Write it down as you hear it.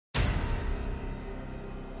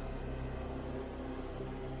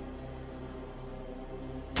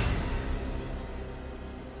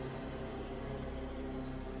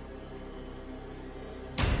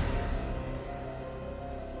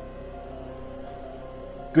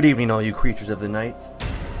Good evening, all you creatures of the night.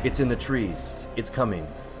 It's in the trees. It's coming.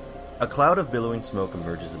 A cloud of billowing smoke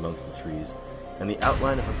emerges amongst the trees, and the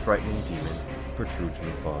outline of a frightening demon protrudes from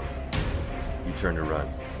the fog. You turn to run.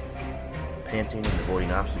 Panting and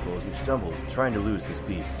avoiding obstacles, you stumble, trying to lose this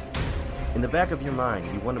beast. In the back of your mind,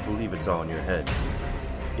 you want to believe it's all in your head.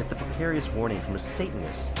 Yet the precarious warning from a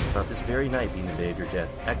Satanist about this very night being the day of your death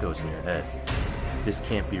echoes in your head. This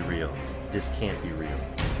can't be real. This can't be real.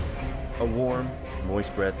 A warm,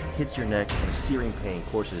 moist breath hits your neck and a searing pain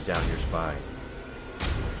courses down your spine.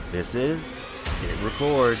 This is It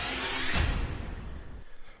Records.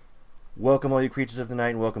 Welcome, all you creatures of the night,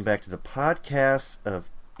 and welcome back to the podcast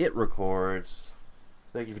of It Records.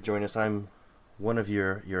 Thank you for joining us. I'm one of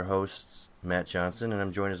your hosts, Matt Johnson, and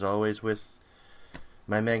I'm joined as always with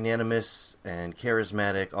my magnanimous and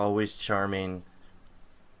charismatic, always charming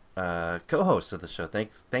co-host of the show.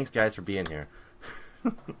 Thanks guys for being here.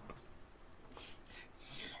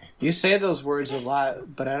 You say those words a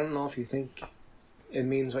lot, but I don't know if you think it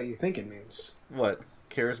means what you think it means. What?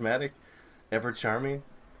 Charismatic? Ever charming?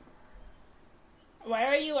 Why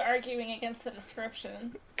are you arguing against the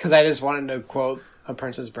description? Because I just wanted to quote A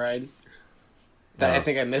Princess Bride. That I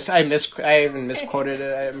think I even misquoted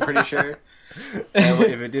it, I'm pretty sure.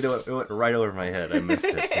 If it did, it went right over my head. I missed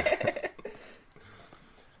it.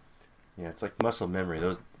 Yeah, it's like muscle memory.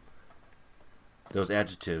 Those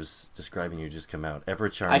adjectives describing you just come out. Ever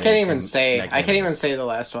charming. I can't even say the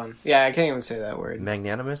last one. Yeah, I can't even say that word.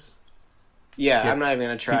 Magnanimous? Yeah, I'm not even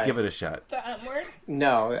gonna try. Give it a shot. The M word?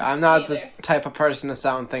 No, I'm not the type of person to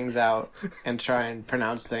sound things out and try and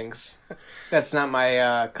pronounce things. That's not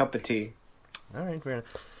my cup of tea. All right, fair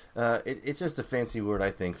enough. It's just a fancy word,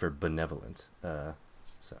 I think, for benevolent. So,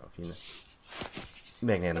 if you know.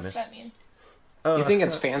 Magnanimous. What's that mean? You think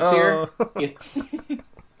it's fancier?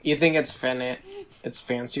 You think it's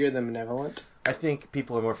fancier than benevolent? I think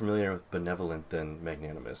people are more familiar with benevolent than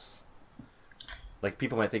magnanimous. Like,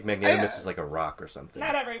 people might think magnanimous is like a rock or something.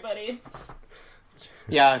 Not everybody.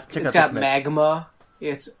 Yeah, it's got magma.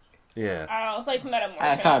 Yeah. Oh, like metamorphic.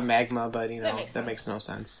 I thought magma, but that makes no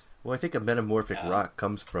sense. Well, I think a metamorphic rock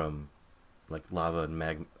comes from, like, lava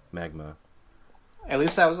and magma. At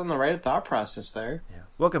least I was on the right thought process there. Yeah.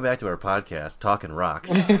 Welcome back to our podcast, Talking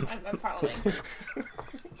Rocks. I'm following.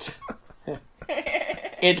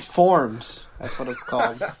 It forms. That's what it's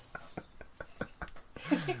called. Oh,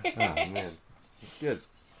 man. It's good.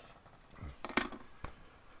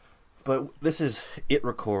 But this is It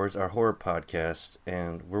Records, our horror podcast,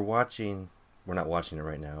 and we're not watching it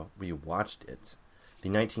right now, we watched it. The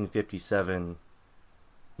 1957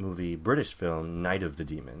 movie, British film, Night of the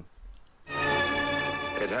Demon.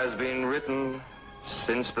 It has been written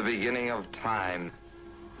since the beginning of time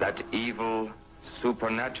that evil,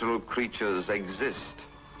 supernatural creatures exist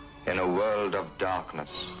in a world of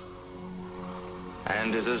darkness.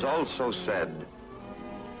 And it is also said,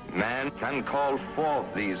 man can call forth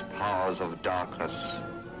these powers of darkness,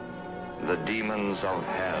 the demons of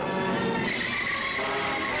hell.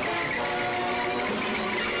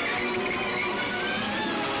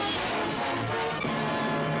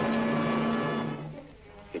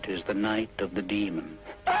 It is the night of the demon.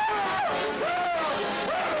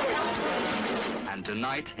 And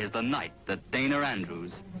tonight is the night that Dana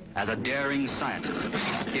Andrews, as a daring scientist,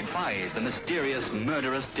 defies the mysterious,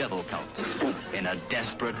 murderous devil cult in a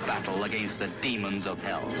desperate battle against the demons of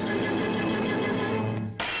hell.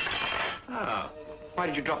 Ah, why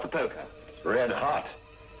did you drop the poker? Red hot.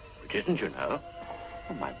 It isn't, you know.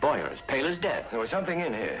 Oh, my boy, you're as pale as death. There was something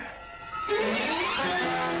in here.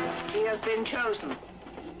 He has been chosen.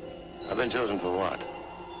 I've been chosen for what?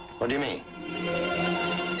 What do you mean?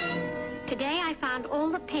 Today I found all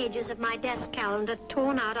the pages of my desk calendar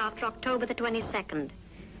torn out after October the 22nd.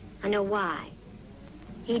 I know why.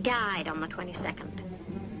 He died on the 22nd.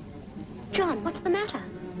 John, what's the matter?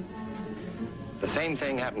 The same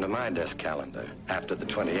thing happened to my desk calendar after the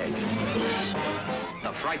 28th.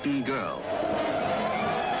 The frightened girl.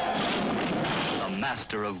 The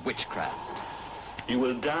master of witchcraft. You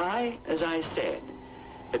will die, as I said,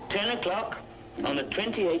 at 10 o'clock on the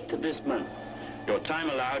 28th of this month. Your time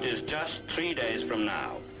allowed is just 3 days from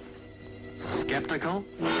now. Skeptical?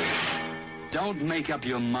 Don't make up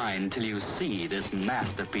your mind till you see this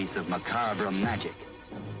masterpiece of macabre magic.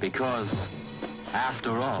 Because,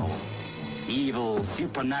 after all, evil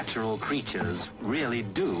supernatural creatures really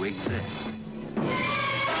do exist.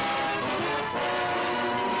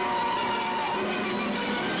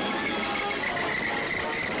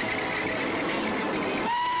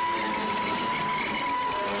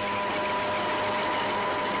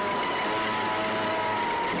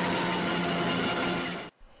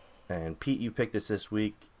 And Pete, you picked this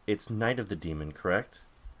week. It's Night of the Demon, correct?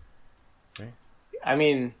 Okay. I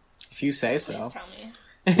mean, if you say so. Please tell me.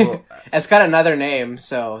 Well, it's got another name,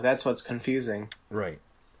 so that's what's confusing. Right.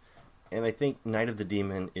 And I think Night of the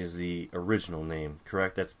Demon is the original name,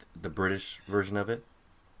 correct? That's the British version of it?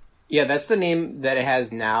 Yeah, that's the name that it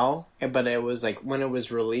has now, but it was like when it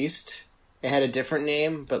was released, it had a different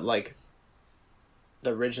name, but like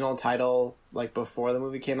the original title, like before the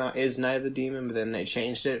movie came out, is Night of the Demon, but then they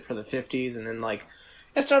changed it for the 50s, and then like,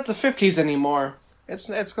 it's not the 50s anymore. It's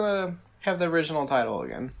gonna have the original title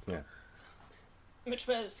again. Yeah. Which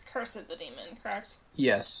was Curse of the Demon, correct?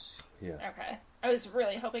 Yes. Yeah. Okay. I was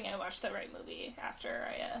really hoping I watched the right movie after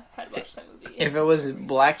I had watched the movie. If it was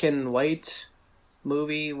black and white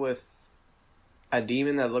movie with a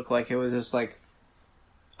demon that looked like it was just like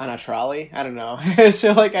on a trolley, I don't know. I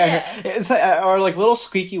feel like it's like, or like little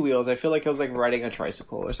squeaky wheels. I feel like it was like riding a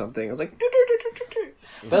tricycle or something. It was like,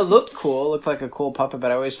 but it looked cool. It looked like a cool puppet.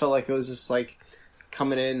 But I always felt like it was just like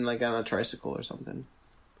coming in like on a tricycle or something.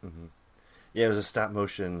 Mm-hmm. Yeah, it was a stop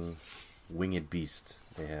motion winged beast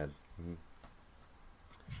they had. Mm-hmm.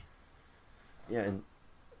 Yeah, and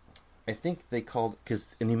I think they called, because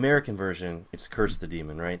in the American version, it's Curse the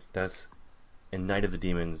Demon, right? That's, and Night of the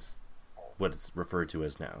Demon's what it's referred to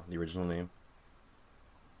as now, the original name.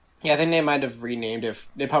 Yeah, I think they might have renamed it.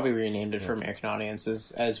 They probably renamed it for American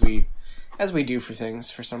audiences, as we do for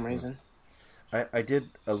things for some reason. I did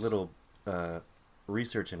a little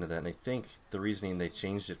research into that, and I think the reasoning they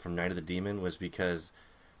changed it from Night of the Demon was because,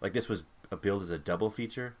 like, this was billed as a double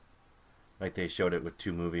feature. Like, they showed it with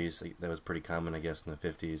two movies. Like, that was pretty common, I guess, in the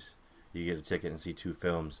 50s. You get a ticket and see two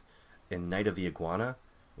films. And Night of the Iguana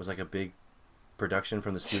was, like, a big production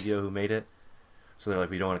from the studio who made it. So they're like,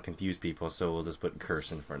 we don't want to confuse people, so we'll just put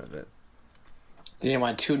Curse in front of it. They didn't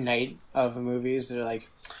want two night of movies. They're like,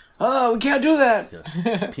 oh, we can't do that!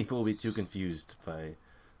 Yeah. People will be too confused by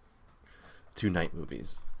two night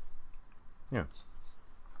movies. Yeah.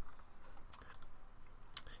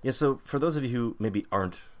 Yeah, so for those of you who maybe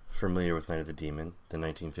aren't familiar with Night of the Demon, the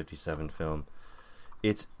 1957 film,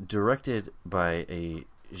 it's directed by a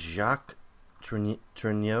Jacques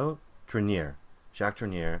Tourneur,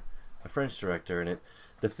 a French director, and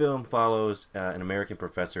the film follows an American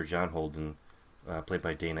professor, John Holden, played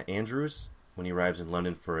by Dana Andrews, when he arrives in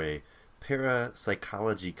London for a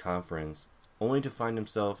parapsychology conference, only to find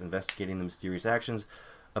himself investigating the mysterious actions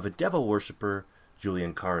of a devil worshipper,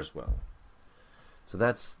 Julian Carswell. So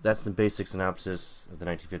that's the basic synopsis of the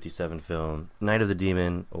 1957 film, Night of the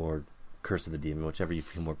Demon, or Curse of the Demon, whichever you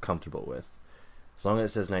feel more comfortable with. As long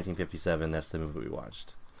as it says 1957, that's the movie we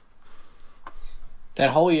watched.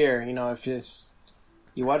 That whole year, you know, if you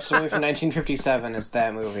watch the movie from 1957, it's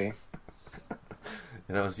that movie.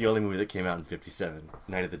 And that was the only movie that came out in 57,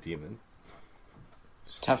 Night of the Demon.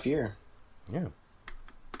 It's a tough year. Yeah.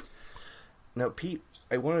 Now, Pete,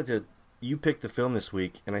 you picked the film this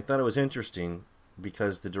week, and I thought it was interesting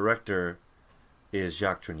because the director is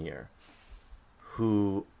Jacques Tourneur,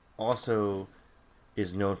 who also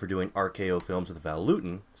is known for doing RKO films with Val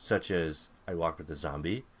Lewton, such as I Walked with a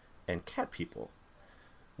Zombie and Cat People,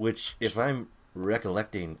 which, if I'm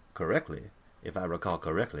recollecting correctly, if I recall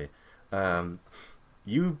correctly,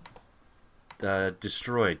 you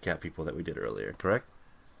destroyed Cat People that we did earlier, correct?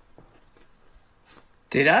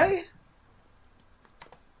 Did I?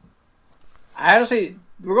 I honestly,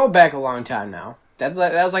 we're going back a long time now. That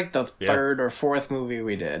was like the third or fourth movie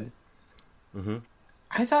we did. Mm-hmm.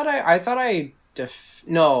 I thought I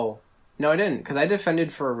no, I didn't, because I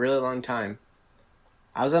defended for a really long time.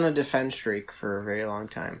 I was on a defend streak for a very long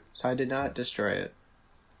time, so I did not destroy it.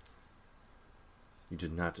 You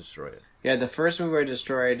did not destroy it. Yeah, the first movie I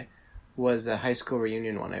destroyed was the high school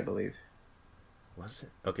reunion one, I believe. Was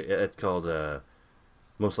it? Okay, it's called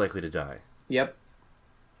Most Likely to Die. Yep.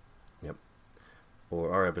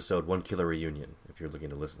 Or our episode, One Killer Reunion, if you're looking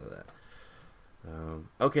to listen to that.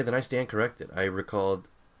 Okay, then I stand corrected. I recalled...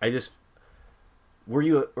 Were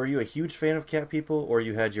you a huge fan of Cat People, or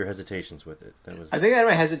you had your hesitations with it? I think I had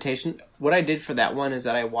my hesitation. What I did for that one is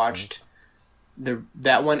that I watched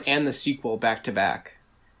that one and the sequel back to back.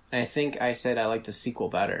 And I think I said I liked the sequel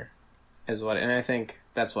better. And I think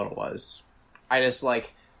that's what it was. I just,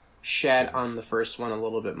 shat on the first one a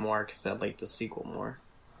little bit more because I liked the sequel more.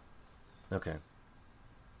 Okay.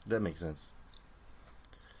 That makes sense.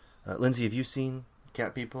 Lindsay, have you seen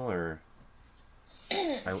Cat People, or...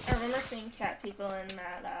 I remember seeing Cat People in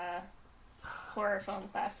that horror film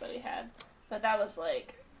class that we had, but that was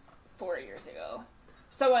 4 years ago.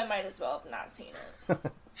 So I might as well have not seen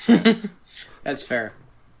it. That's fair.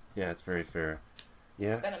 Yeah, it's very fair. Yeah,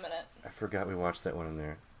 it's been a minute. I forgot we watched that one in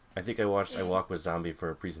there. I think I watched I Walk with Zombie for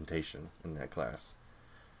a presentation in that class.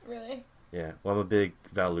 Really? Yeah. Well, I'm a big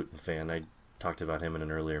Val Lewton fan. I talked about him in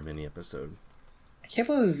an earlier mini episode. I can't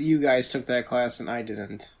believe you guys took that class and I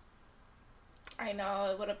didn't. I know,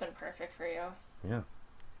 it would have been perfect for you. Yeah.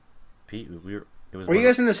 Pete, were you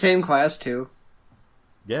guys in the same class too?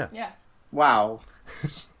 Yeah. Yeah. Wow.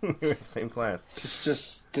 Same class.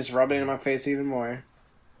 Just rubbing it in my face even more.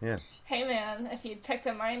 Yeah. Hey man, if you'd picked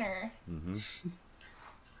a minor. Mm-hmm.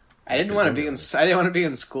 I didn't want to be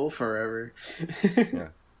in school forever. Yeah.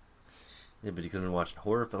 Yeah, but you could have been watching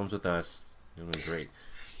horror films with us. It would have been great.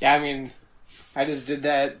 Yeah, I mean, I just did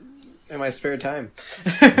that in my spare time.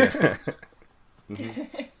 Mm-hmm.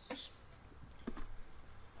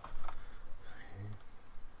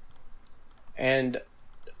 And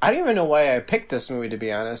I don't even know why I picked this movie, to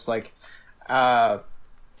be honest. Like, so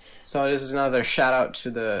this is another shout out to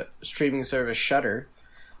the streaming service Shudder.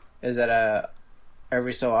 Is that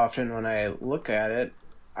every so often when I look at it,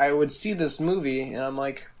 I would see this movie and I'm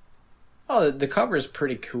like, oh, the cover is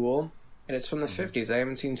pretty cool, and it's from the 50s. I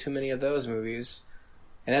haven't seen too many of those movies,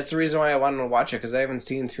 and that's the reason why I wanted to watch it, because I haven't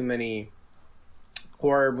seen too many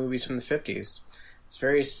horror movies from the 50s.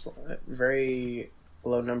 It's very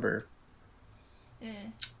low number.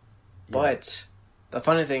 But the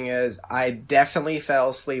funny thing is, I definitely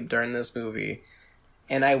fell asleep during this movie,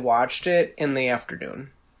 and I watched it in the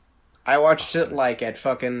afternoon. I watched it like at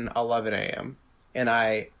fucking 11 a.m. and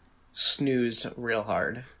I snoozed real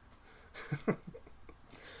hard.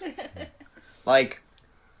 Like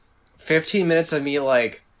 15 minutes of me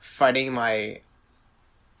like fighting my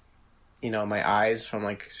eyes from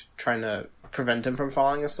like trying to prevent them from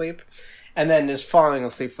falling asleep, and then just falling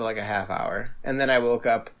asleep for like a half hour, and then I woke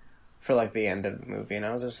up for like the end of the movie, and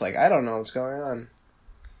I was just like, I don't know what's going on.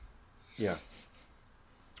 Yeah.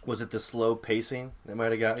 Was it the slow pacing that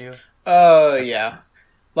might have got you? Yeah.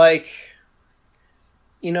 Like,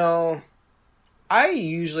 I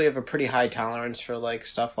usually have a pretty high tolerance for like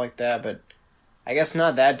stuff like that, but I guess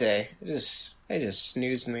not that day. It just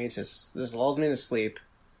snoozed me just lulled me to sleep.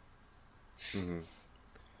 Mm-hmm.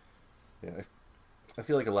 Yeah, I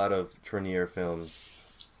feel like a lot of Trenier films,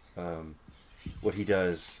 what he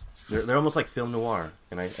does, they're almost like film noir,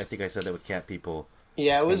 and I think I said that with Cat People.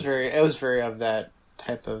 Yeah, it was very of that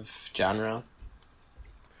type of genre.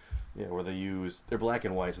 Yeah, where they're black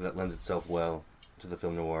and white, so that lends itself well to the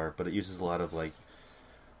film noir, but it uses a lot of like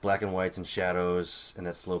black and whites and shadows and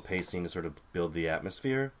that slow pacing to sort of build the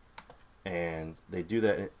atmosphere, and they do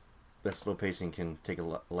that. That slow pacing can take a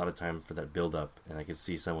lot of time for that build up, and I could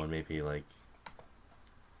see someone maybe like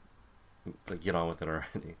get on with it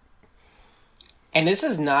already. And this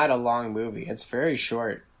is not a long movie; it's very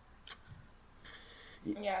short.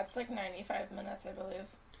 Yeah, it's like 95 minutes, I believe.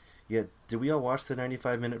 Yeah, did we all watch the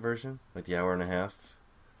 95-minute version, like the hour and a half?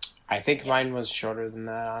 I think mine was shorter than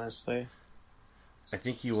that, honestly. I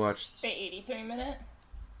think you watched the 83-minute.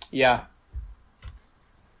 Yeah.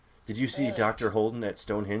 Did you see Dr. Holden at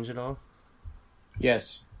Stonehenge at all?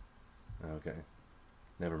 Yes. Okay.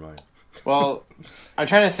 Never mind. Well, I'm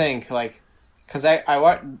trying to think, like, because I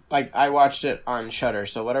watched it on Shudder,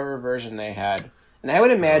 so whatever version they had, and I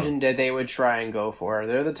would imagine that they would try and go for.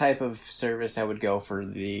 They're the type of service that would go for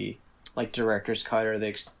the like director's cut or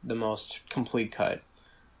the most complete cut.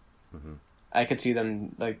 Mm-hmm. I could see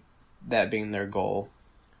them like that being their goal.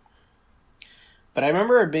 But I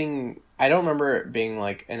remember it being. I don't remember it being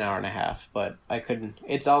like an hour and a half, but I couldn't.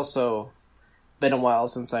 It's also been a while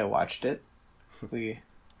since I watched it. We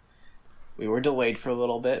were delayed for a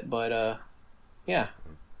little bit, but yeah.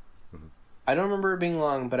 Mm-hmm. I don't remember it being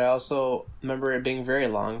long, but I also remember it being very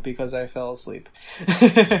long because I fell asleep.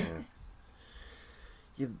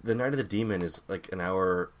 Yeah, The Night of the Demon is like an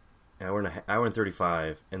hour and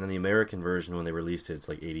 35, and then the American version when they released it, it's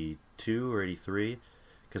like 82 or 83,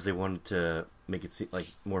 because they wanted to make it seem like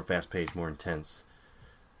more fast-paced, more intense.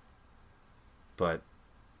 But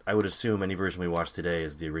I would assume any version we watch today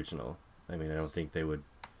is the original. I mean, I don't think they would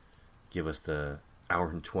give us the hour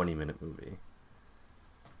and 20-minute movie.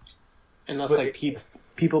 Unless, like,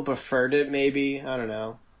 people preferred it, maybe. I don't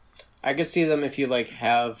know. I could see them if you, like,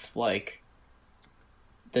 have, like,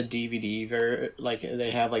 the DVD, like,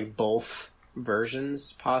 they have, like, both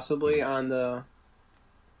versions, possibly, on the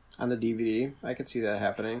DVD. I could see that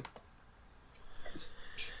happening.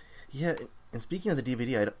 Yeah, and speaking of the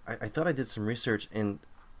DVD, I thought I did some research, and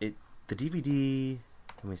the DVD...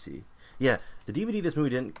 Let me see. Yeah, the DVD of this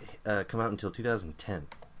movie didn't come out until 2010.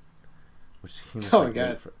 Which seems oh, my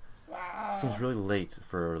God. Wow. Seems really late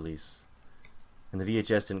for a release. And the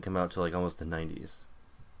VHS didn't come out till like almost the 90s.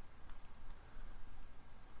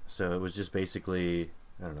 So it was just basically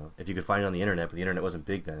I don't know if you could find it on the internet, but the internet wasn't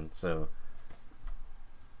big then, so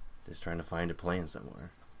just trying to find it playing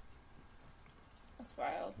somewhere. That's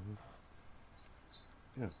wild.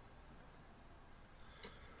 Yeah.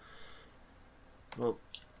 Well,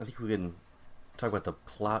 I think we can talk about the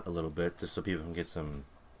plot a little bit, just so people can get some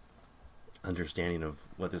understanding of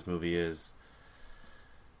what this movie is.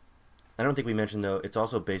 I don't think we mentioned, though, it's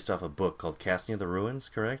also based off a book called Casting of the Ruins,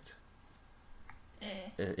 correct?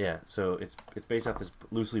 Yeah, so it's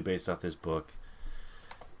loosely based off this book,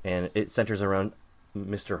 and it centers around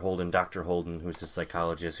Mr. Holden, Dr. Holden, who's a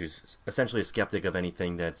psychologist who's essentially a skeptic of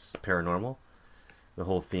anything that's paranormal. The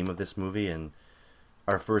whole theme of this movie, and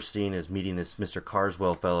our first scene is meeting this Mr.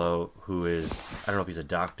 Carswell fellow who is, I don't know if he's a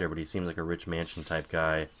doctor, but he seems like a rich mansion type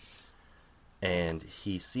guy, and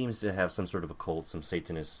he seems to have some sort of occult, some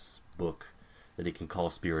Satanist book that he can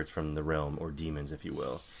call spirits from the realm, or demons, if you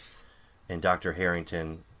will. And Dr.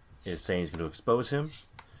 Harrington is saying he's going to expose him,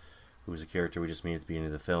 who's a character we just meet at the beginning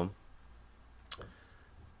of the film.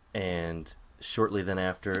 And shortly then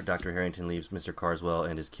after, Dr. Harrington leaves Mr. Carswell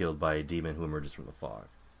and is killed by a demon who emerges from the fog.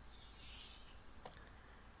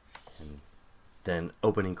 And then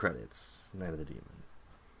opening credits, Night of the Demon.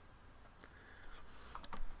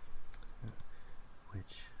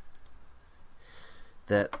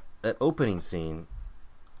 That opening scene,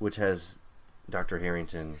 which has Dr.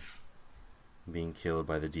 Harrington being killed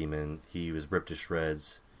by the demon, he was ripped to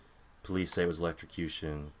shreds, police say it was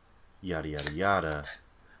electrocution, yada yada yada.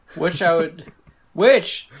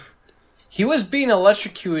 Which he was being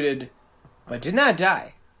electrocuted, but did not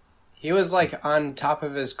die. He was like on top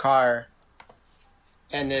of his car,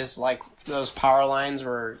 and those power lines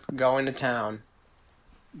were going to town,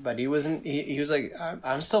 but he wasn't. He was like,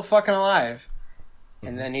 I'm still fucking alive,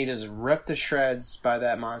 and then he just ripped to shreds by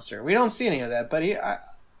that monster. We don't see any of that, but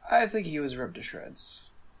I think he was ripped to shreds.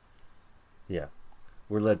 Yeah,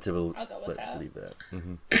 we're led to I'll go with that. believe that.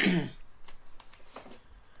 Mm-hmm.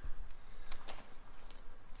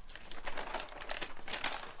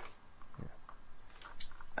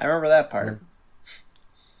 I remember that part.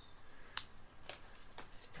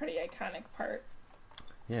 It's a pretty iconic part.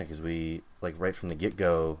 Yeah, because we, right from the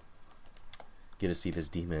get-go, get to see this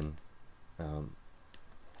demon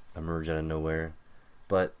emerge out of nowhere.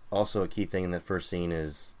 But also a key thing in that first scene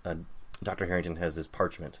is Dr. Harrington has this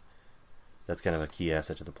parchment. That's kind of a key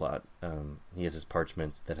asset to the plot. He has this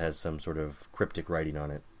parchment that has some sort of cryptic writing on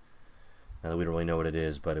it. Now, we don't really know what it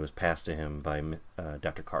is, but it was passed to him by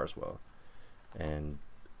Dr. Carswell. And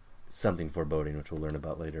something foreboding, which we'll learn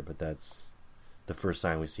about later, but that's the first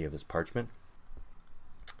sign we see of this parchment.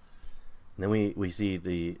 And then we see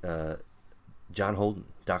the John Holden,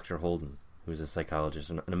 Dr. Holden, who's a psychologist,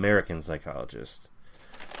 an American psychologist.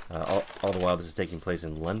 All the while this is taking place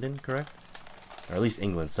in London, correct? Or at least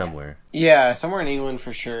England, somewhere. Yes. Yeah, somewhere in England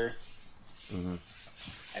for sure. Mm-hmm.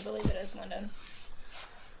 I believe it is London.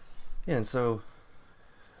 Yeah, and so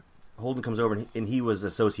Holden comes over, and he was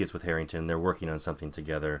associates with Harrington. They're working on something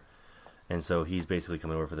together. And so he's basically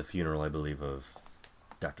coming over for the funeral, I believe, of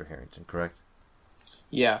Dr. Harrington, correct?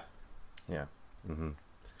 Yeah. Yeah. Mm-hmm.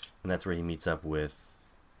 And that's where he meets up with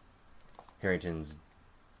Harrington's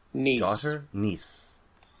niece. Niece.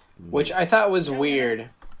 Which I thought was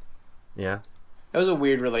weird. Yeah? It was a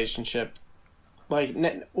weird relationship.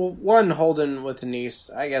 One Holden with the niece,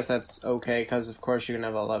 I guess that's okay, because of course you can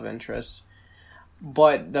have a love interest.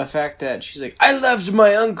 But the fact that she's like, I loved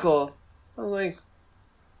my uncle. I'm like,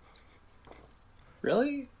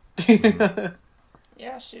 really?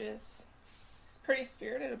 Yeah, she was pretty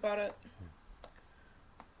spirited about it.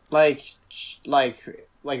 like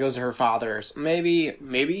it was her father's. Maybe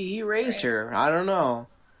he raised her. I don't know.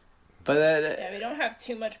 But yeah, we don't have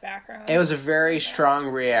too much background. It was a very strong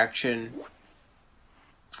reaction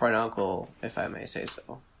for an uncle, if I may say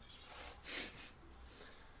so.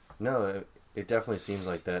 No, it definitely seems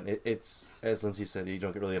like that. It's, as Lindsay said, you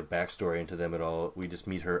don't get really a backstory into them at all. We just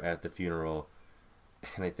meet her at the funeral.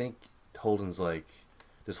 And I think Holden's like,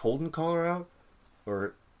 does Holden call her out?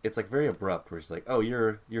 Or it's like very abrupt, where he's like, oh,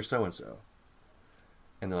 you're so-and-so.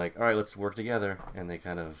 And they're like, all right, let's work together. And they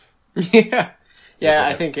kind of... Yeah,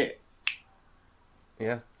 I think it...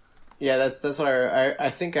 Yeah? Yeah, that's what I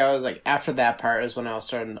think I was like, after that part is when I was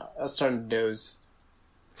starting to doze.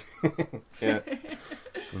 Yeah.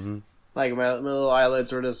 Mm-hmm. Like, my little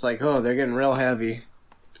eyelids were just like, oh, they're getting real heavy.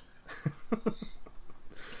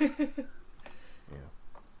 Yeah.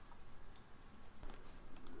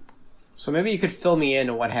 So maybe you could fill me in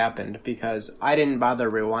on what happened, because I didn't bother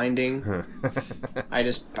rewinding. I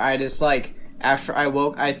just like, after I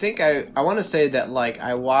woke, I think I want to say that, like,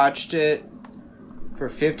 I watched it for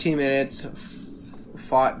 15 minutes,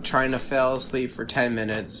 fought trying to fall asleep for 10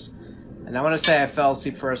 minutes. And I want to say I fell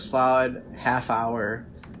asleep for a solid half hour.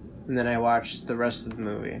 And then I watched the rest of the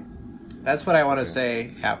movie. That's what I want to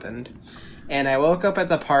say happened. And I woke up at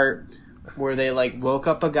the part where they, like, woke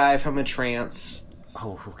up a guy from a trance.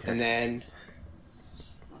 Oh, okay. And then...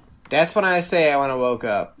 That's when I say I want to woke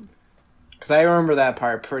up. Because I remember that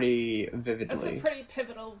part pretty vividly. It's a pretty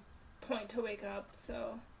pivotal point to wake up,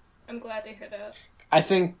 so I'm glad to hear that. I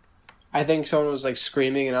think someone was, like,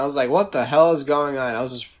 screaming, and I was like, what the hell is going on? I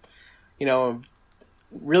was just,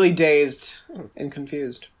 really dazed and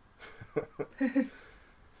confused.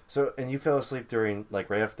 So, and you fell asleep during, like,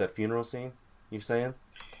 right after that funeral scene, you saying?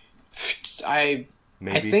 I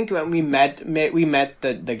think when we met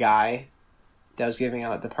the guy that was giving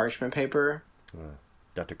out the parchment paper.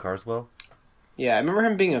 Dr. Carswell? Yeah, I remember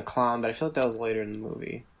him being a clown, but I feel like that was later in the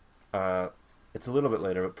movie. It's a little bit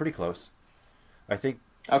later, but pretty close. I think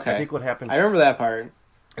what happens... I remember that part.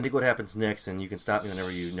 I think what happens next, and you can stop me whenever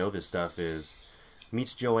you know this stuff, is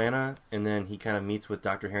meets Joanna, and then he kind of meets with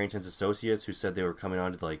Dr. Harrington's associates who said they were coming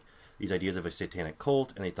on to, like, these ideas of a satanic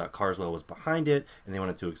cult, and they thought Carswell was behind it, and they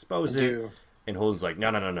wanted to expose it. And Holden's like,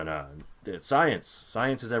 no. It's science.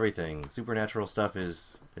 Science is everything. Supernatural stuff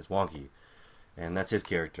is wonky. And that's his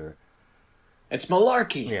character. It's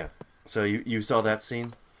malarkey. Yeah. So you saw that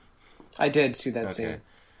scene? I did see that scene.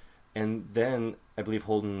 And then I believe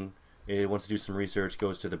Holden wants to do some research,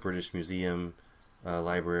 goes to the British Museum,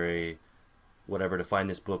 library, whatever, to find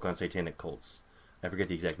this book on satanic cults. I forget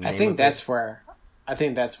the exact name. I think that's where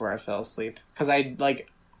I fell asleep. Because I, like,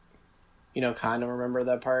 kind of remember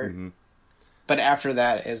that part. Mm-hmm. But after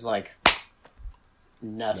that is, like,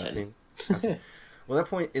 nothing. Okay. Well, that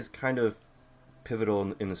point is kind of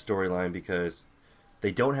pivotal in the storyline because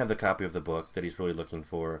they don't have the copy of the book that he's really looking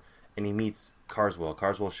for, and he meets Carswell.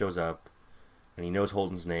 Carswell shows up, and he knows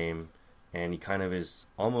Holden's name, and he kind of is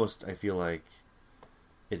almost, I feel like,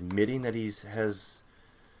 admitting that he has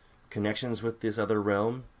connections with this other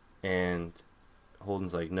realm, and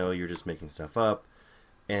Holden's like, no, you're just making stuff up,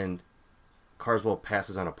 and Carswell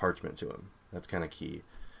passes on a parchment to him. That's kind of key.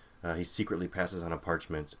 He secretly passes on a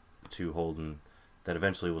parchment to Holden that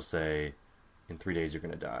eventually will say, in 3 days you're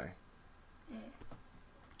going to die.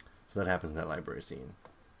 So that happens in that library scene.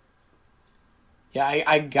 Yeah,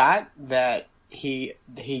 I got that he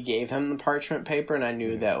gave him the parchment paper, and I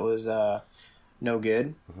knew that was no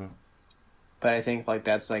good. Mm-hmm. But I think, like,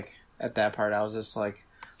 that's, like, at that part I was just like,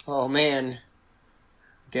 oh man,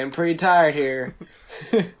 getting pretty tired here.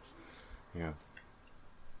 Yeah.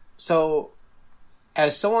 So,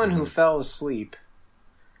 as someone who fell asleep,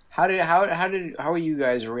 how were you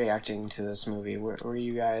guys reacting to this movie? Were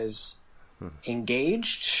you guys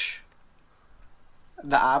engaged?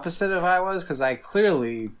 The opposite of I was, because I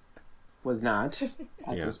clearly was not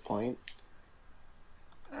at this point.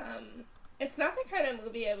 It's not the kind of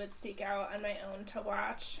movie I would seek out on my own to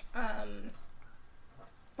watch.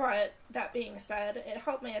 But that being said, it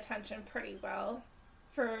held my attention pretty well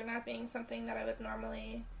for not being something that I would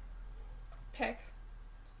normally pick.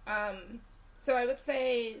 So I would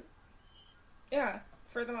say, yeah,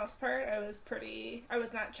 for the most part, I was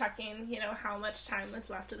not checking, how much time was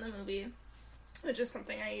left in the movie, which is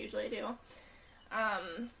something I usually do.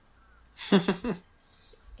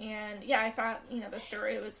 And yeah, I thought, the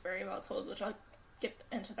story was very well told, which I'll get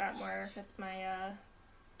into that more with my,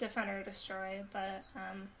 Defend or Destroy, but,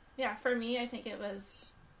 yeah, for me, I think it was,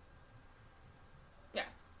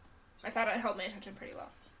 I thought it held my attention pretty well.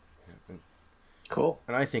 Yeah. Cool.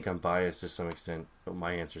 And I think I'm biased to some extent, what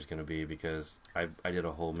my answer is going to be, because I did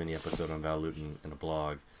a whole mini episode on Val Lewton in a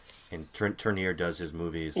blog, and Turnier does his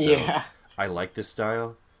movies, so I like this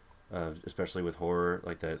style, especially with horror,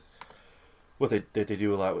 like that. They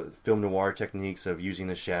do a lot with film noir techniques of using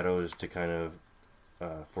the shadows to kind of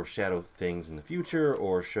foreshadow things in the future,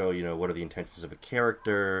 or show, what are the intentions of a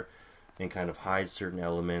character, and kind of hide certain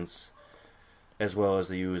elements, as well as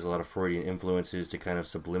they use a lot of Freudian influences to kind of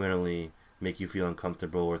subliminally make you feel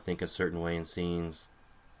uncomfortable or think a certain way in scenes.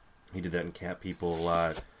 He did that in Cat People a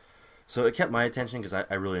lot. So it kept my attention because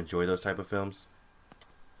I really enjoy those type of films.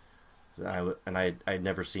 I'd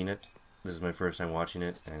never seen it. This is my first time watching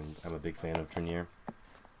it, and I'm a big fan of Trenier.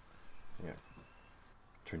 Yeah.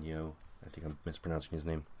 Trenio. I think I'm mispronouncing his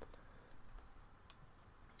name.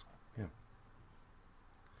 Yeah.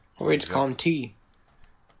 Or we just call him T.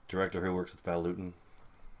 Director who works with Val Lewton.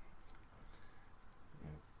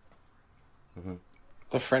 Mm-hmm.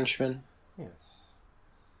 The Frenchman. Yeah.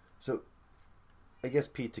 So, I guess,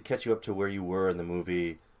 Pete, to catch you up to where you were in the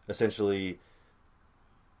movie, essentially,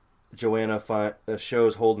 Joanna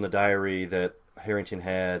shows Holden the diary that Harrington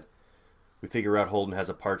had we figure out Holden has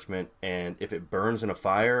a parchment, and if it burns in a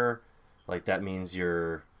fire, like that means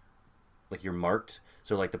you're marked.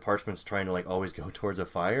 So like the parchment's trying to like always go towards a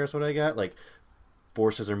fire. Is what I got. Like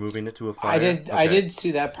forces are moving it to a fire. I did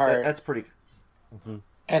see that part. That's pretty. Mm-hmm.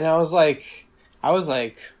 And I was like,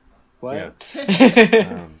 what?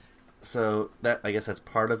 Yeah. So that, I guess that's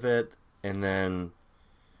part of it, and then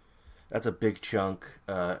that's a big chunk.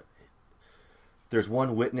 There's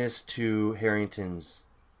one witness to Harrington's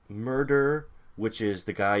murder, which is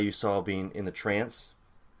the guy you saw being in the trance.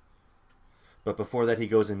 But before that, he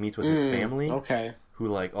goes and meets with his family, who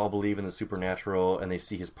like all believe in the supernatural, and they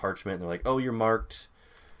see his parchment, and they're like, "Oh, you're marked.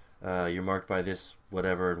 You're marked by this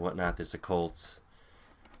whatever and whatnot, this occult."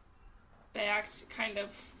 They act kind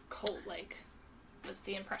of cult-like, was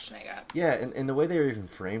the impression I got. Yeah, and the way they were even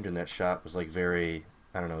framed in that shot was like very,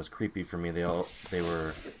 I don't know, it was creepy for me. They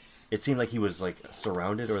were, it seemed like he was like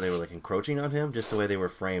surrounded, or they were like encroaching on him, just the way they were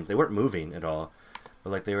framed. They weren't moving at all,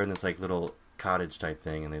 but like they were in this like little cottage type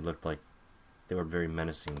thing, and they looked like they were very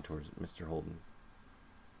menacing towards Mr. Holden.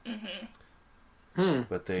 Mm-hmm.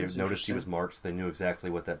 But they noticed he was marked, so they knew exactly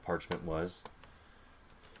what that parchment was.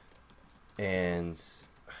 And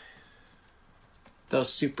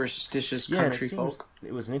those superstitious country folk.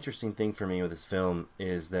 It was an interesting thing for me with this film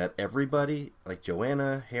is that everybody, like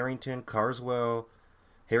Joanna, Harrington, Carswell,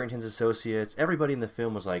 Harrington's associates, everybody in the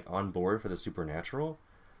film was like on board for the supernatural.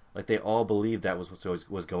 Like they all believed that was what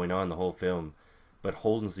was going on the whole film. But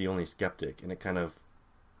Holden's the only skeptic, and it kind of,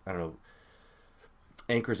 I don't know,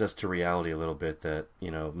 anchors us to reality a little bit that,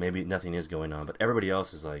 you know, maybe nothing is going on, but everybody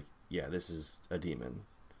else is like, yeah, this is a demon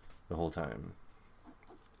the whole time.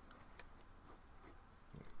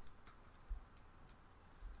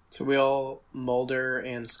 It's a real Mulder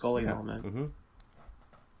and Scully moment. Mm-hmm.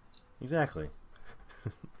 Exactly.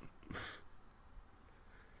 Okay.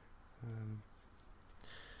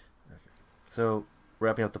 So,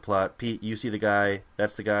 wrapping up the plot, Pete, you see the guy,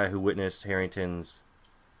 that's the guy who witnessed Harrington's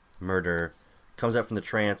murder, comes up from the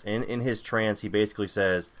trance, and in his trance, he basically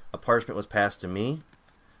says, a parchment was passed to me,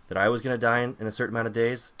 that I was going to die in a certain amount of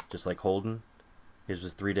days, just like Holden. His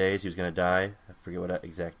was 3 days, he was going to die, I forget what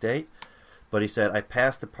exact date. But he said, I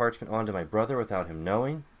passed the parchment on to my brother without him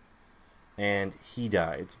knowing, and he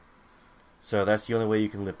died. So that's the only way you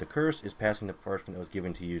can lift the curse, is passing the parchment that was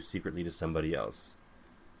given to you secretly to somebody else.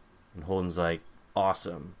 And Holden's like,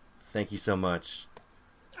 awesome. Thank you so much.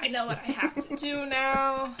 I know what I have to do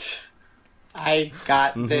now. I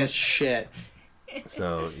got this shit.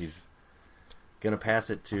 So he's going to pass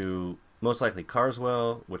it to most likely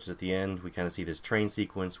Carswell, which is at the end. We kind of see this train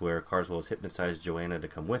sequence where Carswell has hypnotized Joanna to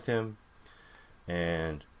come with him.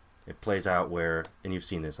 And it plays out where, and you've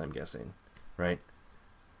seen this, I'm guessing, right?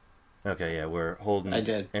 Okay, yeah, where Holden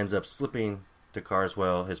ends up slipping to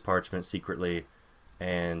Carswell his parchment secretly,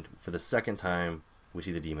 and for the second time, we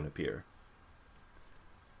see the demon appear.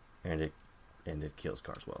 And it kills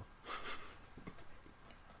Carswell.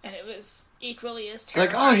 And it was equally as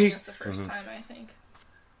terrifying as the first time, I think.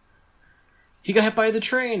 He got hit by the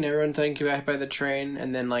train. Everyone think he got hit by the train.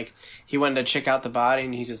 And then, like, he went to check out the body,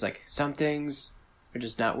 and he's just like, some things are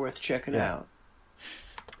just not worth checking out.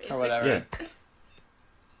 Basically. Or whatever. Yeah.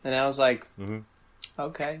 And I was like,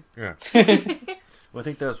 okay. Yeah. Well, I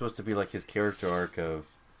think that was supposed to be like his character arc of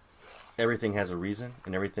everything has a reason,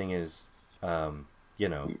 and everything is, you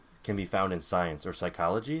know, can be found in science or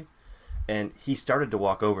psychology. And he started to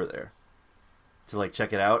walk over there to, like,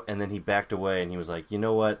 check it out, and then he backed away, and he was like, you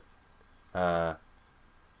know what?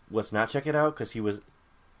 Let's not check it out, because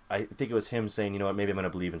I think it was him saying, you know what, maybe I'm going to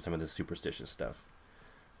believe in some of this superstitious stuff.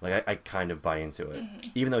 Like, I kind of buy into it.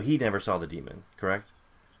 Even though he never saw the demon, correct?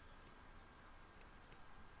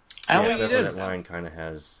 I don't think that's he did. why that line kind of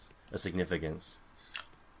has a significance.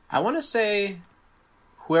 I want to say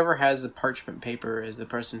whoever has the parchment paper is the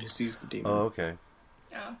person who sees the demon. Oh, okay.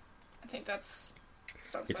 Oh, I think sounds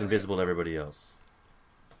It's invisible to everybody else.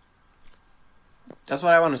 That's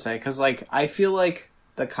what I want to say, because, like, I feel like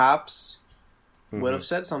the cops would have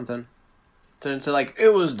said something. To say, like, it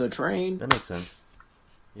was the train. That makes sense.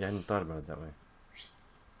 Yeah, I hadn't thought about it that way.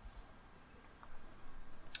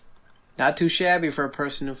 Not too shabby for a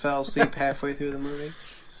person who fell asleep halfway through the movie.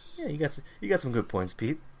 Yeah, you got some good points,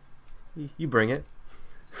 Pete. You bring it.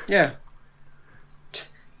 Yeah.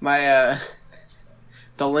 My,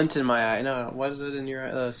 the lint in my eye. No, what is it in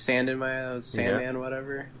your eye? Sand in my eye? Sandman,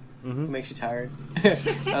 whatever. Makes you tired. I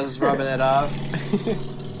was just rubbing it off.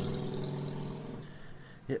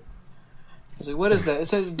 Yeah. I was like, what is that?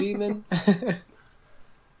 Is that a demon?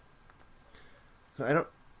 I don't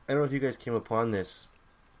know if you guys came upon this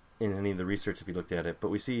in any of the research if you looked at it,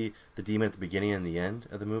 but we see the demon at the beginning and the end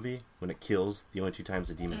of the movie when it kills, the only two times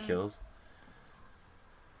the demon kills.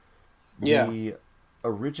 Yeah. The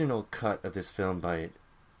original cut of this film by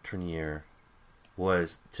Trenier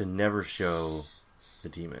was to never show the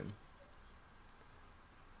demon.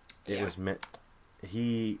 It was meant.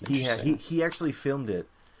 He actually filmed it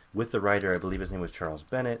with the writer. I believe his name was Charles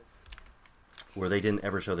Bennett, where they didn't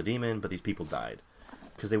ever show the demon, but these people died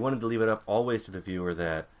because they wanted to leave it up always to the viewer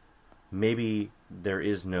that maybe there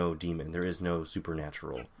is no demon, there is no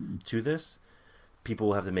supernatural to this. People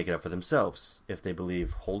will have to make it up for themselves if they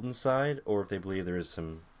believe Holden's side or if they believe there is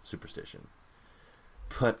some superstition.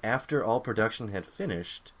 But after all production had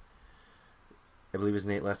finished, I believe his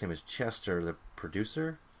last name is Chester, the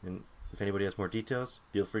producer, and if anybody has more details,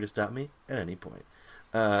 feel free to stop me at any point.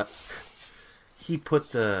 He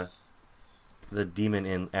put the demon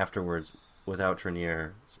in afterwards without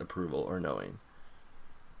Trenier's approval or knowing.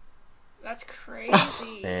 That's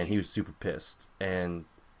crazy. And he was super pissed. And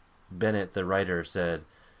Bennett, the writer, said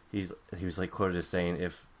he was like quoted as saying,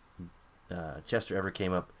 "If Chester ever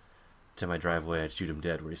came up to my driveway, I'd shoot him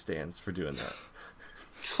dead where he stands for doing that."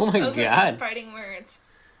 Oh my Those were some god. fighting words.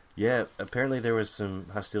 Yeah, apparently there was some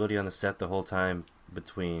hostility on the set the whole time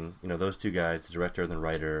between, those two guys, the director and the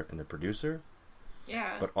writer and the producer.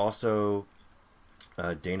 Yeah. But also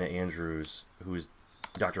Dana Andrews, who is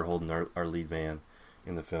Dr. Holden, our lead man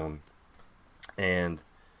in the film. And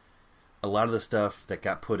a lot of the stuff that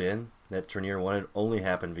got put in that Trenier wanted only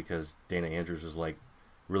happened because Dana Andrews was like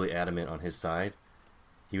really adamant on his side.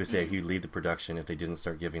 He would say he'd leave the production if they didn't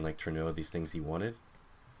start giving like Trenier these things he wanted.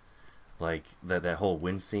 Like that whole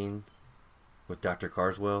wind scene with Dr.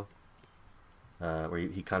 Carswell, where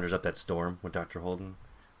he conjures up that storm with Dr. Holden.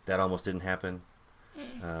 That almost didn't happen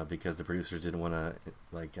because the producers didn't want to,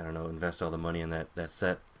 invest all the money in that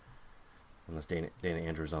set. Unless Dana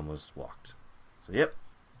Andrews almost walked. So, yep.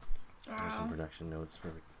 There's some production notes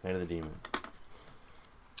for Night of the Demon.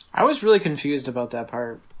 I was really confused about that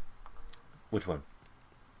part. Which one?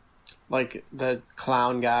 Like, the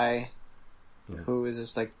clown guy who is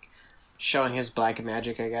just, like, showing his black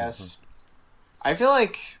magic, I guess. I feel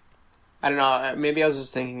like, I don't know, maybe I was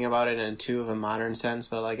just thinking about it in too of a modern sense,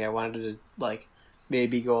 but, like, I wanted to, like,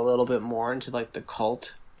 maybe go a little bit more into, like, the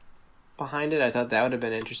cult behind it. I thought that would have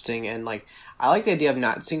been interesting, and, like, I like the idea of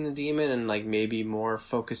not seeing the demon, and, like, maybe more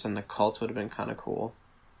focus on the cult would have been kind of cool.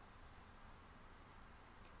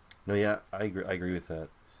 No, yeah, I agree with that.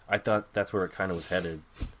 I thought that's where it kind of was headed,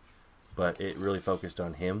 but it really focused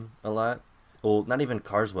on him a lot. Well, not even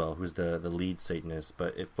Carswell, who's the lead Satanist,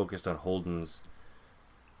 but it focused on Holden's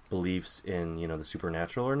beliefs in, the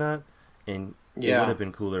supernatural or not. And it would have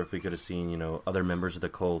been cooler if we could have seen, other members of the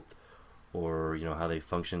cult or, how they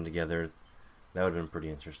function together. That would have been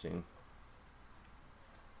pretty interesting.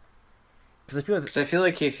 Because I feel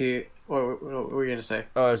like if you... What were you going to say?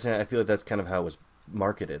 Oh, I was saying, I feel like that's kind of how it was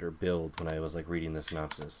marketed or billed when I was, like, reading the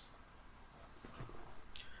synopsis.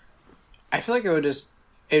 I feel like it would just...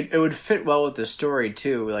 It would fit well with the story,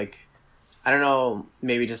 too. Like, I don't know,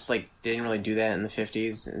 maybe just, like, they didn't really do that in the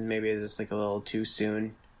 50s, and maybe it's just, like, a little too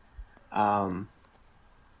soon. Kind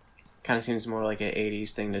of seems more like an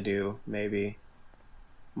 80s thing to do, maybe.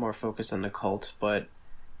 More focused on the cult, but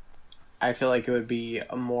I feel like it would be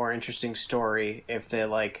a more interesting story if they,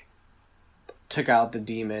 like, took out the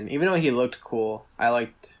demon. Even though he looked cool, I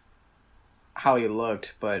liked how he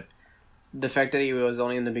looked, but the fact that he was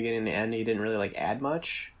only in the beginning and the end, he didn't really, like, add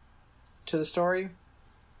much to the story.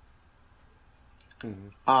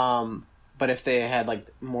 But if they had, like,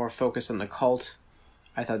 more focus on the cult,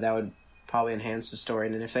 I thought that would probably enhance the story.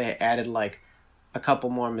 And then if they added, like, a couple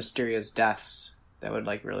more mysterious deaths, that would,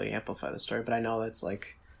 like, really amplify the story. But I know that's,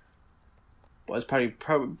 like, was probably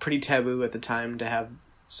pretty taboo at the time to have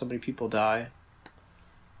so many people die.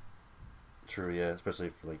 True, yeah,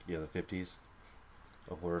 especially for, like, the 50s.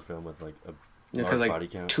 A horror film with, like, a because, large like, body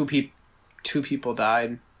count. Two people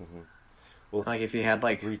died. Well, like, if you had,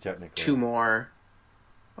 like, 3 technically. 2 more...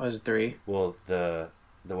 What was it, 3? Well, the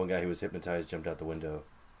one guy who was hypnotized jumped out the window.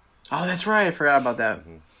 Oh, that's right. I forgot about that.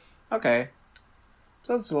 Okay.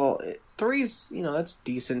 So it's a little... 3's, that's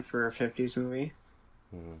decent for a 50s movie.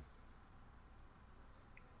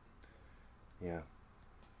 Yeah.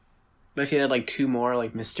 But if you had, like, 2 more,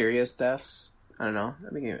 like, mysterious deaths, I don't know.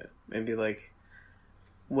 I think maybe, like,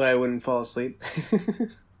 what I wouldn't fall asleep.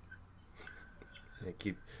 Yeah,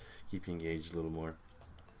 keep you engaged a little more.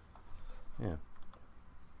 Yeah.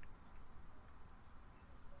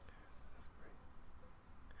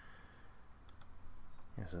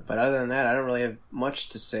 But other than that, I don't really have much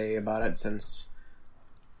to say about it since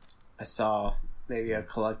I saw maybe a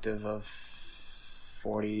collective of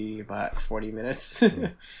 40 minutes.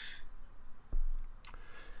 And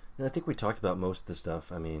I think we talked about most of the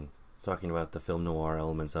stuff. I mean, talking about the film noir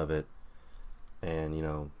elements of it, and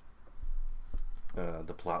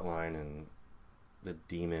the plot line and the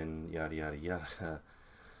demon, yada yada yada.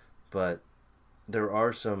 But there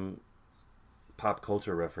are some pop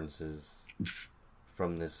culture references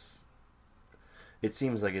from this. It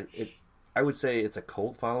seems like it I would say it's a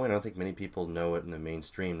cult following. I don't think many people know it in the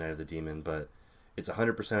mainstream Night of the Demon, but it's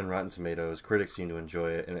 100% Rotten Tomatoes. Critics seem to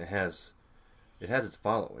enjoy it, and it has its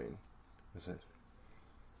following. Is it?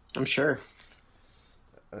 I'm sure.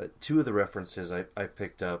 Two of the references I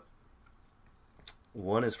picked up.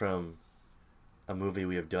 One is from a movie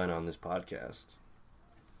we have done on this podcast.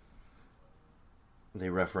 They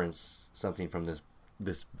reference something from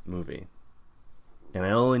this movie. And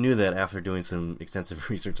I only knew that after doing some extensive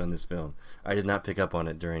research on this film. I did not pick up on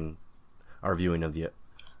it during our viewing of the...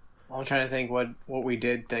 I'm trying to think what we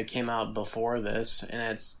did that came out before this, and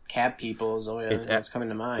it's Cat People is that's coming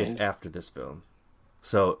to mind. It's after this film.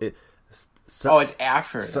 So it's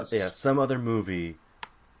after this. Yeah, some other movie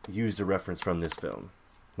used a reference from this film.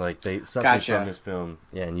 Like, something Gotcha. from this film,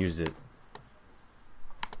 and used it.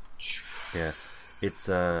 Yeah. It's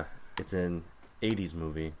an 80s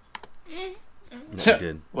movie. No, it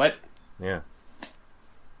did. What? Yeah.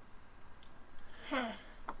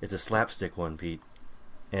 It's a slapstick one, Pete.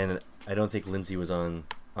 And I don't think Lindsay was on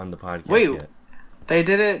the podcast yet. They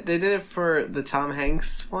did it for the Tom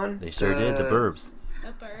Hanks one? They sure did. The Burbs.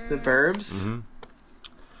 The Burbs?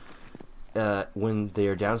 Mm-hmm. When they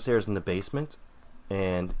are downstairs in the basement,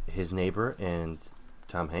 and his neighbor and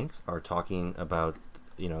Tom Hanks are talking about,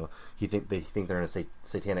 they think they're in a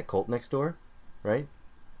satanic cult next door, right?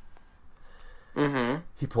 Mm-hmm.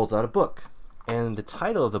 He pulls out a book, and the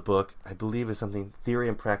title of the book, I believe, is something Theory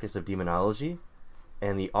and Practice of Demonology,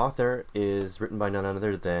 and the author is written by none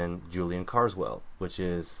other than Julian Carswell, which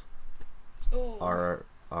is our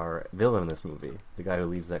villain in this movie, the guy who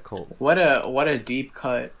leads that cult. What a deep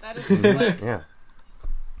cut. That is slick. Yeah.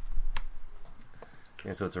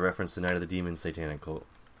 Yeah, so it's a reference to Night of the Demon satanic cult.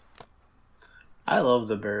 I love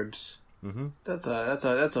The Burbs. Mm-hmm. That's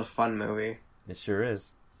a fun movie. It sure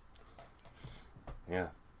is. Yeah.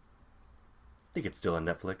 I think it's still on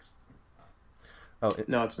Netflix. Oh,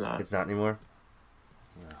 no, it's not. It's not anymore?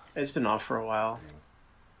 Yeah. It's been off for a while.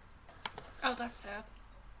 Oh, that's sad.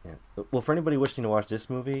 Yeah. Well, for anybody wishing to watch this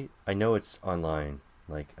movie, I know it's online.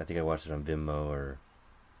 Like, I think I watched it on Vimeo or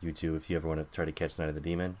YouTube. If you ever want to try to catch Night of the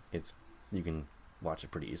Demon, you can watch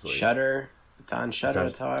it pretty easily. Shudder. It's on Shudder.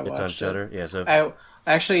 That's how I watched it. It's on Shudder. Yeah. So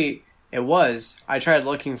it was. I tried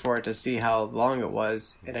looking for it to see how long it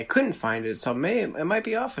was, and I couldn't find it. So it might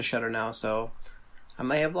be off of Shudder now. So I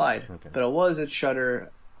may have lied. Okay. But it was at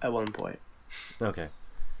Shudder at one point. Okay.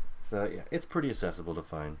 So yeah, it's pretty accessible to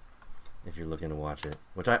find if you're looking to watch it.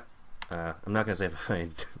 Which I'm not gonna say if I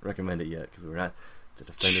recommend it yet because we're not to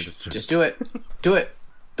defend it. Just do it. Do it.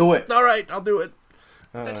 Do it. All right, I'll do it.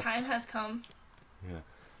 The time has come. Yeah.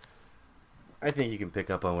 I think you can pick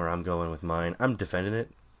up on where I'm going with mine. I'm defending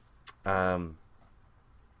it. I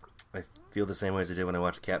feel the same way as I did when I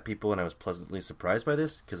watched Cat People, and I was pleasantly surprised by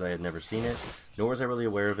this because I had never seen it, nor was I really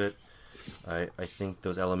aware of it. I think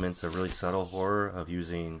those elements of really subtle horror of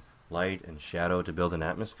using light and shadow to build an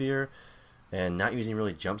atmosphere, and not using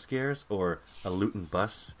really jump scares or a loot and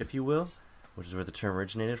bust, if you will, which is where the term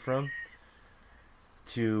originated from,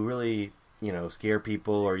 to really, scare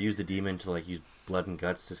people or use the demon to use blood and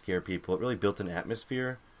guts to scare people. It really built an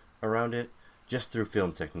atmosphere around it just through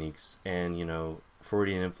film techniques and,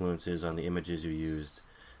 Freudian influences on the images you used.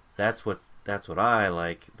 That's what I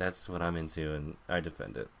like. That's what I'm into, and I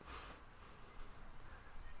defend it.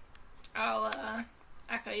 I'll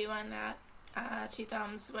echo you on that. 2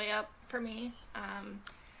 thumbs way up for me.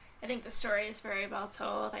 I think the story is very well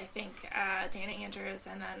told. I think Danny Andrews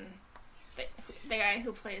and then the guy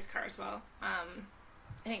who plays Carswell, I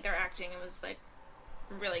think their acting was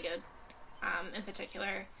really good, in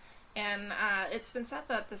particular. And it's been said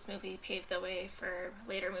that this movie paved the way for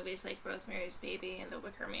later movies like Rosemary's Baby and The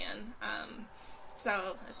Wicker Man.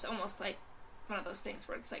 So it's almost like one of those things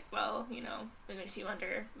where it's it makes you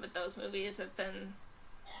wonder would those movies have been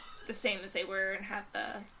the same as they were and had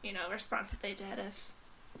the, response that they did if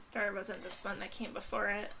there wasn't this one that came before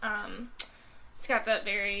it. It's got that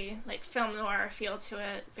very, film noir feel to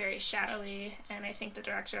it, very shadowy, and I think the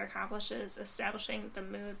director accomplishes establishing the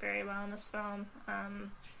mood very well in this film.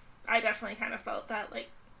 I definitely kind of felt that,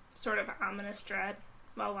 sort of ominous dread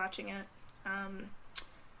while watching it.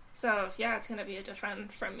 So, yeah, it's going to be a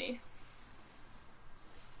defend from me.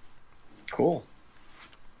 Cool.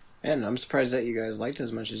 Man, I'm surprised that you guys liked it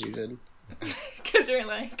as much as you did. Because you're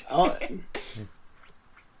Oh.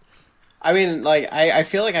 I mean, I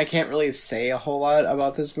feel like I can't really say a whole lot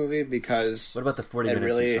about this movie because... What about the 40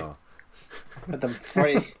 minutes you saw? With the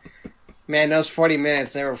 40... Man, those 40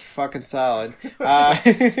 minutes, they were fucking solid.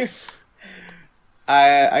 I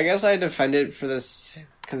guess I defend it for this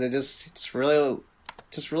because it's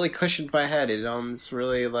really cushioned my head. It's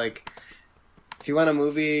really like, if you want a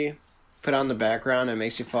movie, put on the background, it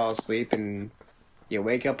makes you fall asleep, and you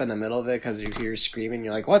wake up in the middle of it because you hear screaming.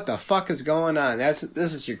 You're like, what the fuck is going on? This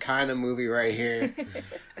is your kind of movie right here.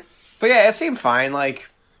 But yeah, it seemed fine. Like,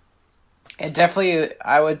 it definitely,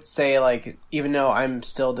 I would say, like, even though I'm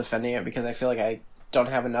still defending it because I feel like I don't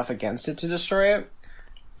have enough against it to destroy it,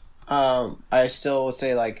 I still would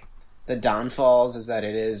say, like, the downfalls is that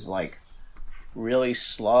it is, like, really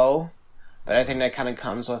slow, but I think that kind of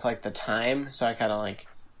comes with, like, the time, so I kind of, like,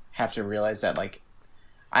 have to realize that, like,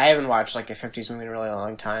 I haven't watched, like, a 50s movie in a really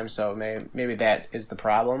long time, so maybe that is the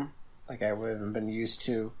problem. Like, I haven't been used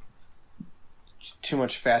to too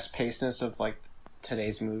much fast-pacedness of, like,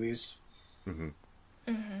 today's movies. Mm-hmm.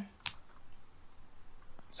 Mm-hmm.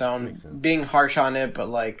 So I'm being harsh on it, but,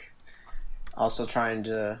 like, also trying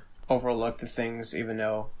to overlook the things, even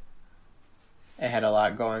though it had a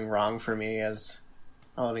lot going wrong for me as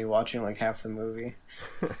only watching, like, half the movie.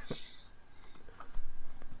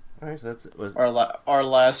 Alright, so was... Or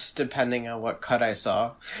less, depending on what cut I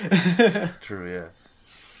saw. True, yeah.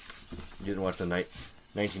 You didn't watch the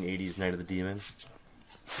 1980s Night of the Demon?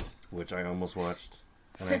 Which I almost watched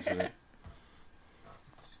on accident.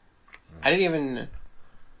 I didn't even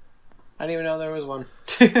know there was one.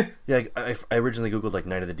 Yeah, I originally Googled, like,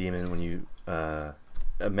 Night of the Demon when you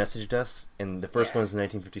messaged us, and the first one's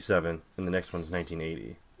 1957, and the next one's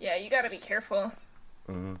 1980. Yeah, you gotta be careful.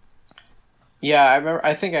 Mm-hmm. Yeah, I remember.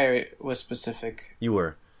 I think I was specific. You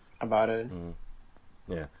were. About it. Mm-hmm.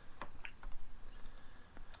 Yeah.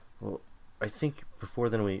 Well, I think before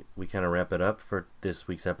then we kind of wrap it up for this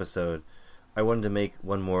week's episode. I wanted to make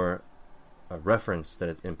one more reference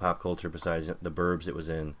that in pop culture besides the Burbs it was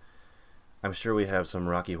in. I'm sure we have some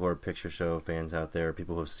Rocky Horror Picture Show fans out there,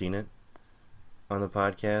 people who have seen it on the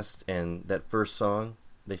podcast, and that first song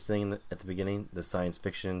they sing at the beginning, the science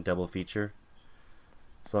fiction double feature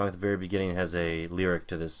song at the very beginning, has a lyric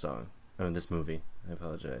to this song. I mean, this movie. I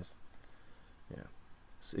apologize. Yeah,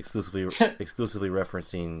 it's exclusively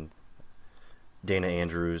referencing Dana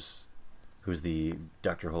Andrews, who's the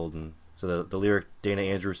Dr. Holden. So the lyric, Dana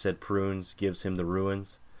Andrews said prunes gives him the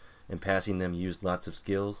ruins, and passing them used lots of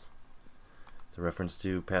skills. It's a reference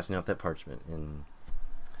to passing out that parchment in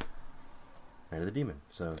Night of the Demon.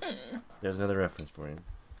 So there's another reference for you.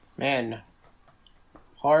 Man,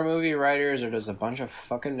 horror movie writers are just a bunch of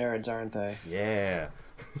fucking nerds, aren't they? Yeah.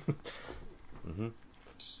 Mm-hmm.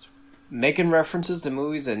 Just making references to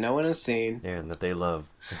movies that no one has seen. Yeah, and that they love.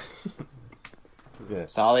 Yeah.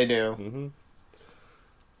 That's all they do. Mm-hmm.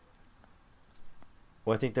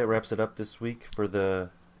 Well, I think that wraps it up this week for the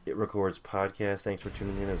It Records podcast. Thanks for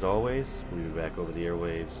tuning in as always. We'll be back over the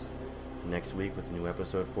airwaves next week with a new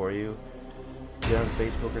episode for you. Get on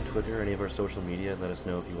Facebook or Twitter or any of our social media and let us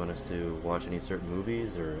know if you want us to watch any certain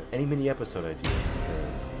movies or any mini episode ideas,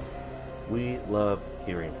 because we love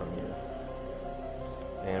hearing from you.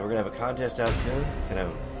 And we're going to have a contest out soon. Going to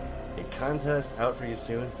have a contest out for you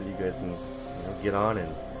soon so you guys can get on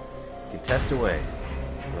and contest away.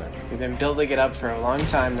 But We've been building it up for a long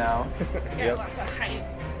time now. Yeah, lots of hype.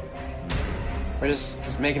 We're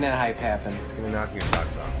just making that hype happen. it's going to knock your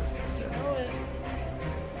socks off, this You contest. know it.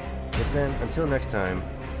 But then, until next time,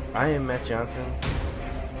 I am Matt Johnson.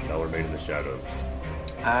 Y'all remain in the shadows.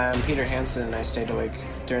 I'm Peter Hansen, and I stayed awake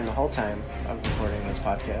during the whole time of recording this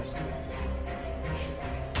podcast.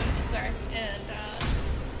 Easy, Clark. And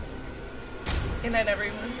good night,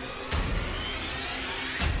 everyone.